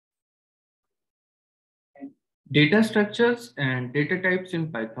Data structures and data types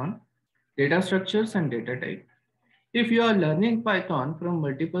in Python. Data structures and data type. If you are learning Python from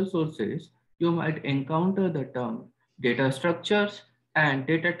multiple sources, you might encounter the term data structures and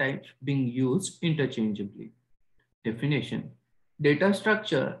data types being used interchangeably. Definition. Data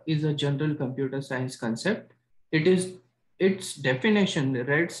structure is a general computer science concept. Its definition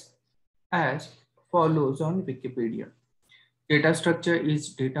reads as follows on Wikipedia. Data structure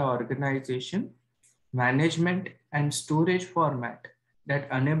is data organization, management, and storage format that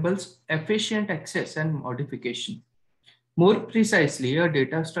enables efficient access and modification. More precisely, a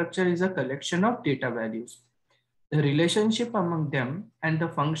data structure is a collection of data values, the relationship among them, and the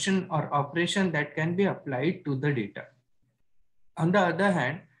function or operation that can be applied to the data. On the other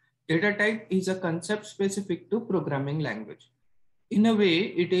hand, data type is a concept specific to programming language. In a way,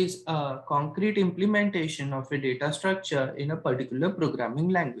 it is a concrete implementation of a data structure in a particular programming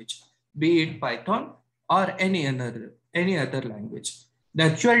language, be it Python or any other language. The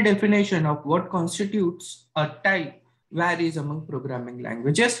actual definition of what constitutes a type varies among programming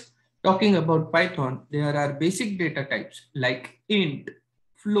languages. Talking about Python, there are basic data types like int,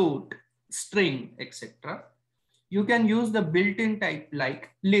 float, string, etc. You can use the built-in type like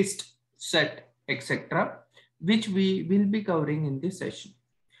list, set, etc., which we will be covering in this session.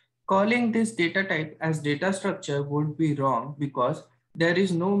 Calling this data type as data structure would be wrong because there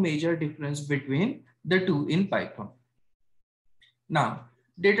is no major difference between the two in Python. Now,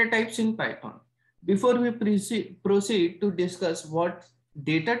 data types in Python. Before we proceed to discuss what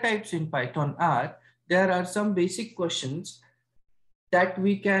data types in Python are, there are some basic questions that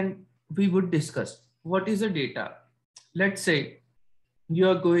we would discuss. What is a data? Let's say you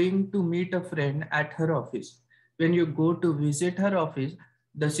are going to meet a friend at her office. When you go to visit her office,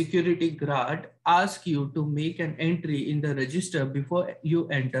 the security guard asks you to make an entry in the register before you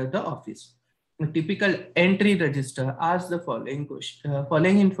enter the office. A typical entry register asks the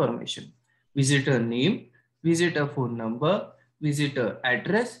following information: visitor name, visitor phone number, visitor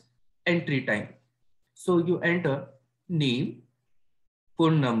address, entry time. So you enter name,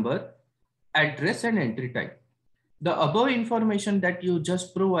 phone number, address, and entry time. The above information that you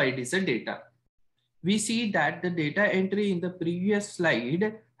just provide is a data. We see that the data entry in the previous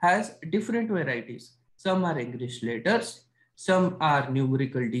slide has different varieties. Some are English letters, some are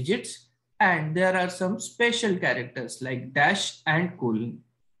numerical digits, and there are some special characters like dash and colon.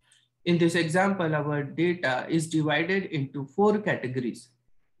 In this example, our data is divided into 4 categories: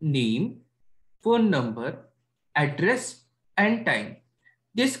 name, phone number, address, and time.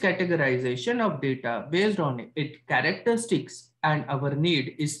 This categorization of data based on its characteristics and our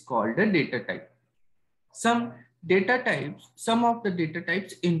need is called a data type. Some of the data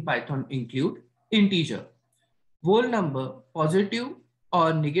types in Python include integer, whole number, positive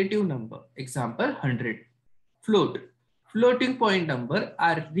or negative number, example 100. Float, floating point number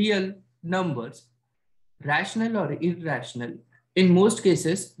are real numbers, rational or irrational. In most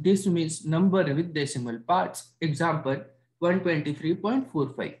cases, this means number with decimal parts, example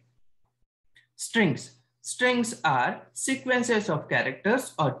 123.45. Strings. Strings are sequences of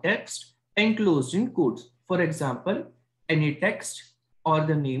characters or text enclosed in codes. For example, any text or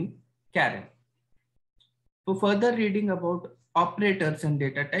the name Karen. For further reading about operators and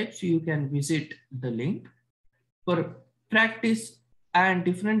data types, you can visit the link. For practice and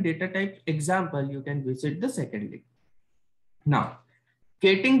different data types example, you can visit the second link. Now,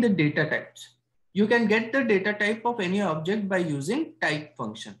 getting the data types. You can get the data type of any object by using type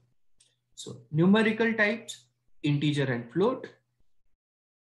function. So numerical types, integer and float.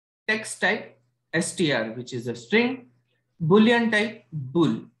 Text type, str, which is a string. Boolean type,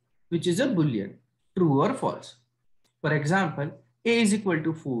 bool, which is a boolean, true or false. For example, a is equal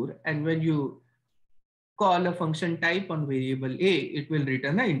to 4, and when you call a function type on variable a, it will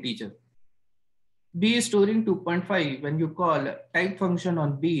return an integer. B is storing 2.5. When you call type function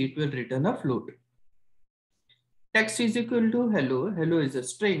on B, it will return a float. Text is equal to hello. Hello is a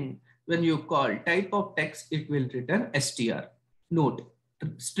string. When you call type of text, it will return str. Note,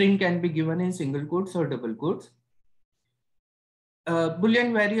 string can be given in single quotes or double quotes.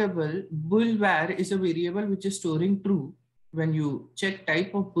 Boolean variable, boolvar is a variable which is storing true. When you check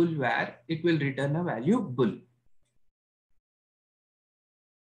type of boolvar, it will return a value bool.